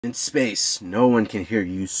In space, no one can hear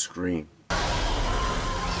you scream.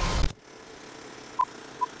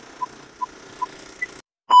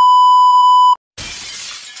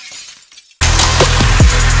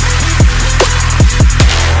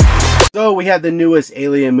 So we have the newest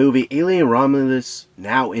Alien movie, Alien Romulus,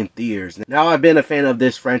 now in theaters. Now I've been a fan of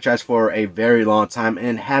this franchise for a very long time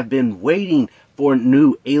and have been waiting for a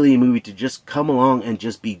new Alien movie to just come along and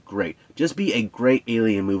just be great. Just be a great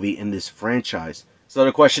Alien movie in this franchise. So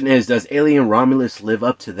the question is, does Alien Romulus live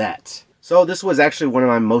up to that? So this was actually one of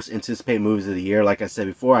my most anticipated movies of the year. Like I said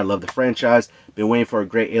before, I love the franchise. Been waiting for a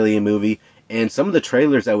great Alien movie. And some of the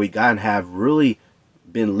trailers that we got have really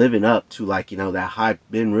been living up to, like, you know, that hype,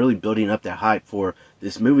 been really building up that hype for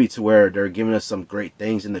this movie, to where they're giving us some great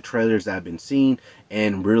things in the trailers that I've been seeing,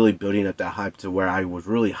 and really building up that hype to where I was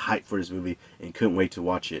really hyped for this movie and couldn't wait to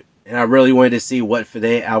watch it. And I really wanted to see what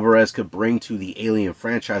Fede Alvarez could bring to the Alien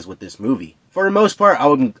franchise with this movie. For the most part,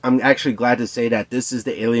 I'm actually glad to say that this is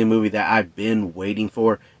the Alien movie that I've been waiting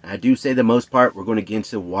for. And I do say the most part. We're going to get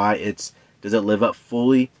into why does it live up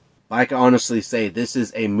fully. But I can honestly say this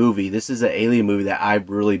is a movie, this is an Alien movie that I've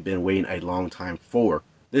really been waiting a long time for.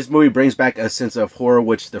 This movie brings back a sense of horror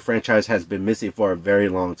which the franchise has been missing for a very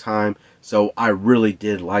long time. So I really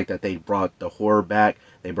did like that they brought the horror back.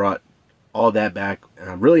 They brought all that back, and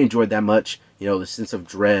I really enjoyed that much. You know, the sense of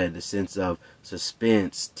dread, the sense of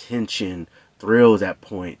suspense, tension, thrills at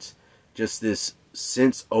points. Just this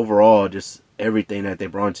sense overall, just everything that they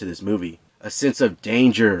brought into this movie. A sense of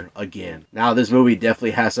danger again. Now, this movie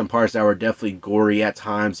definitely has some parts that were definitely gory at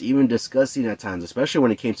times, even disgusting at times, especially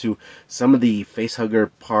when it came to some of the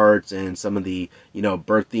facehugger parts and some of the, you know,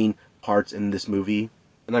 birthing parts in this movie.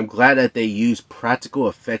 And I'm glad that they used practical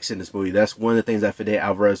effects in this movie. That's one of the things that Fede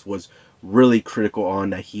Alvarez was really critical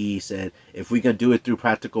on, that he said, if we can do it through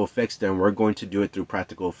practical effects, then we're going to do it through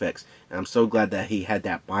practical effects. And I'm so glad that he had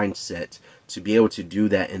that mindset to be able to do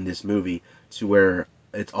that in this movie, to where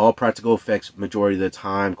it's all practical effects majority of the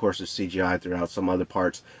time. Of course, there's CGI throughout some other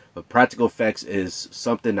parts, but practical effects is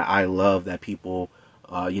something that I love, that people,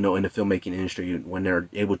 you know, in the filmmaking industry, when they're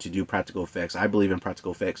able to do practical effects. I believe in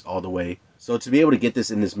practical effects all the way. So to be able to get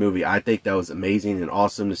this in this movie, I think that was amazing and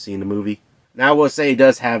awesome to see in the movie. Now, I will say it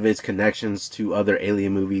does have its connections to other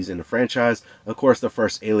Alien movies in the franchise. Of course, the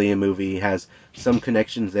first Alien movie has some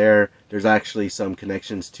connections there. There's actually some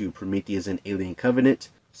connections to Prometheus and Alien Covenant.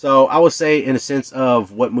 So I would say, in a sense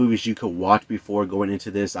of what movies you could watch before going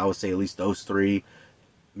into this, I would say at least those three.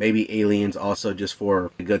 Maybe Aliens also, just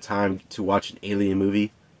for a good time to watch an Alien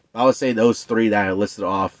movie. I would say those three that I listed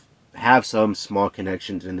off have some small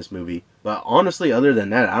connections in this movie. But honestly, other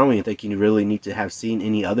than that, I don't even think you really need to have seen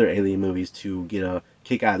any other Alien movies to get a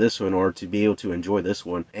kick out of this one, or to be able to enjoy this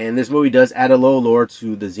one. And this movie does add a little lore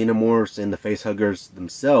to the xenomorphs and the facehuggers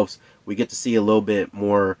themselves. We get to see a little bit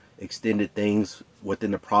more extended things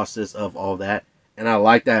within the process of all that. And I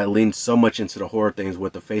like that it leans so much into the horror things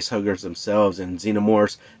with the facehuggers themselves and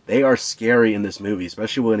xenomorphs. They are scary in this movie,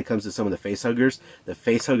 especially when it comes to some of the facehuggers. The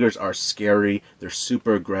facehuggers are scary. They're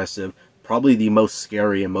super aggressive. Probably the most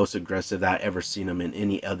scary and most aggressive that I've ever seen them in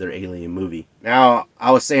any other Alien movie. Now,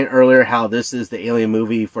 I was saying earlier how this is the Alien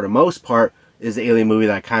movie, for the most part, is the Alien movie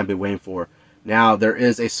that I kind of been waiting for. Now, there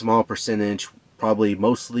is a small percentage, probably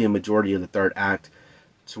mostly a majority of the third act,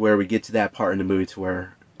 to where we get to that part in the movie to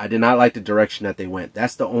where I did not like the direction that they went.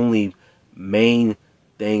 That's the only main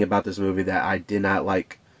thing about this movie that I did not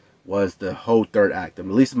like, was the whole third act, at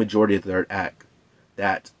least the majority of the third act.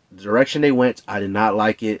 That the direction they went, I did not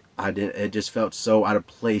like it. It just felt so out of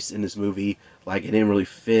place in this movie. Like, it didn't really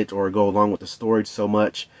fit or go along with the story so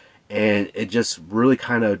much. And it just really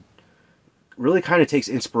kind of takes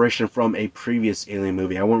inspiration from a previous Alien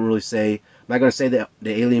movie. I wouldn't really say, I'm not going to say that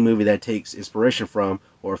the Alien movie that takes inspiration from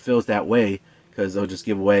or feels that way, because they'll just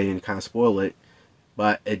give away and kind of spoil it.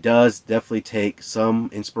 But it does definitely take some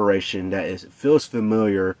inspiration that feels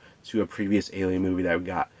familiar to a previous Alien movie that we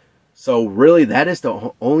got. So really, that is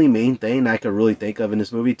the only main thing I could really think of in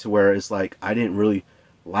this movie, to where it's like I didn't really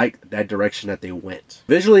like that direction that they went.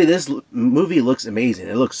 Visually, this movie looks amazing.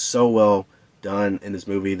 It looks so well done in this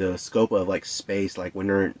movie. The scope of like space, like when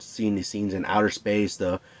they're seeing the scenes in outer space,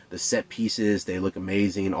 the set pieces, they look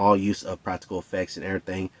amazing. All use of practical effects and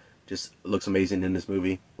everything just looks amazing in this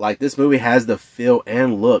movie. Like, this movie has the feel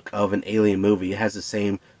and look of an Alien movie. It has the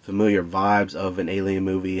same familiar vibes of an Alien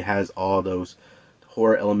movie. It has all those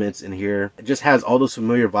horror elements in here. It just has all those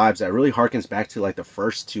familiar vibes that really harkens back to like the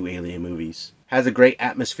first two Alien movies. Has a great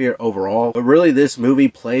atmosphere overall, but really this movie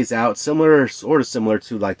plays out sort of similar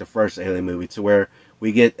to like the first Alien movie, to where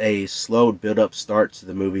we get a slow build up start to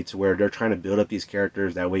the movie, to where they're trying to build up these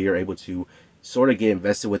characters. That way you're able to sort of get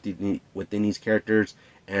invested within these characters,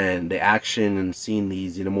 and the action and seeing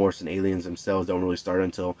these xenomorphs and aliens themselves don't really start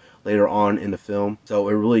until later on in the film. So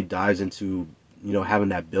it really dives into, you know, having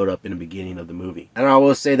that build up in the beginning of the movie. And I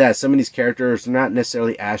will say that some of these characters are not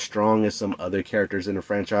necessarily as strong as some other characters in the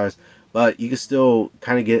franchise, but you can still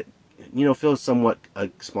kind of get, you know, feel somewhat a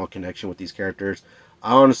small connection with these characters.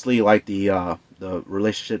 I honestly like the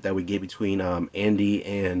relationship that we get between Andy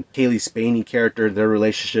and Kaylee Spaney character, their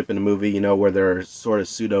relationship in the movie, you know, where they're sort of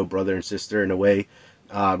pseudo brother and sister in a way.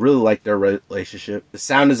 Really like their relationship. The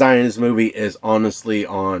sound design in this movie is honestly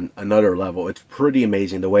on another level. It's pretty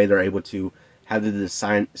amazing the way they're able to have the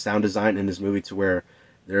sound design in this movie to where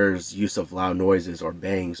there's use of loud noises or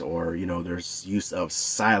bangs, or, you know, there's use of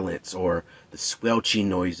silence or the squelching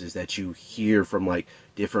noises that you hear from like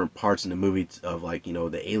different parts in the movie of, like, you know,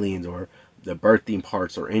 the aliens or the birthing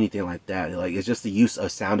parts or anything like that. Like, it's just the use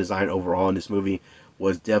of sound design overall in this movie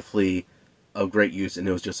was definitely of great use, and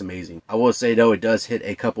it was just amazing. I will say though, it does hit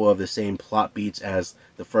a couple of the same plot beats as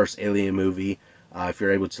the first Alien movie. If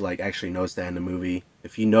you're able to like actually notice that in the movie,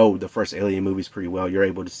 if you know the first Alien movies pretty well, you're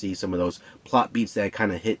able to see some of those plot beats that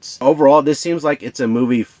kind of hits. Overall, this seems like it's a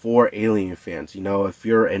movie for Alien fans. You know, if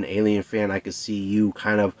you're an Alien fan, I could see you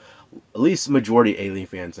kind of, at least majority Alien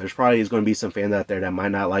fans. There's probably is going to be some fans out there that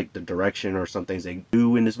might not like the direction or some things they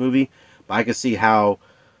do in this movie, but I can see how,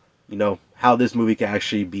 you know, how this movie can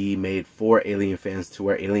actually be made for Alien fans, to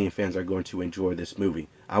where Alien fans are going to enjoy this movie.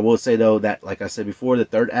 I will say though that, like I said before, the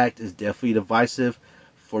third act is definitely divisive.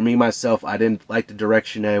 For me myself, I didn't like the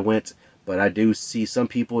direction that it went, but I do see some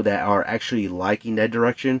people that are actually liking that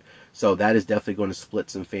direction, so that is definitely going to split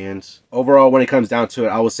some fans. Overall, when it comes down to it,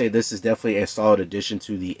 I will say this is definitely a solid addition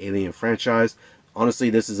to the Alien franchise. Honestly,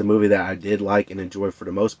 this is a movie that I did like and enjoy for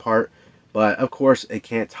the most part. But of course, it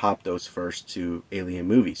can't top those first two Alien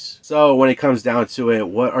movies. So when it comes down to it,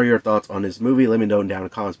 what are your thoughts on this movie? Let me know down in the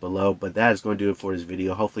comments below. But that is going to do it for this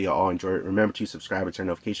video. Hopefully you all enjoyed it. Remember to subscribe and turn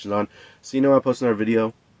notifications on so you know when I post another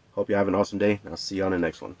video. Hope you have an awesome day, and I'll see you on the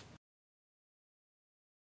next one.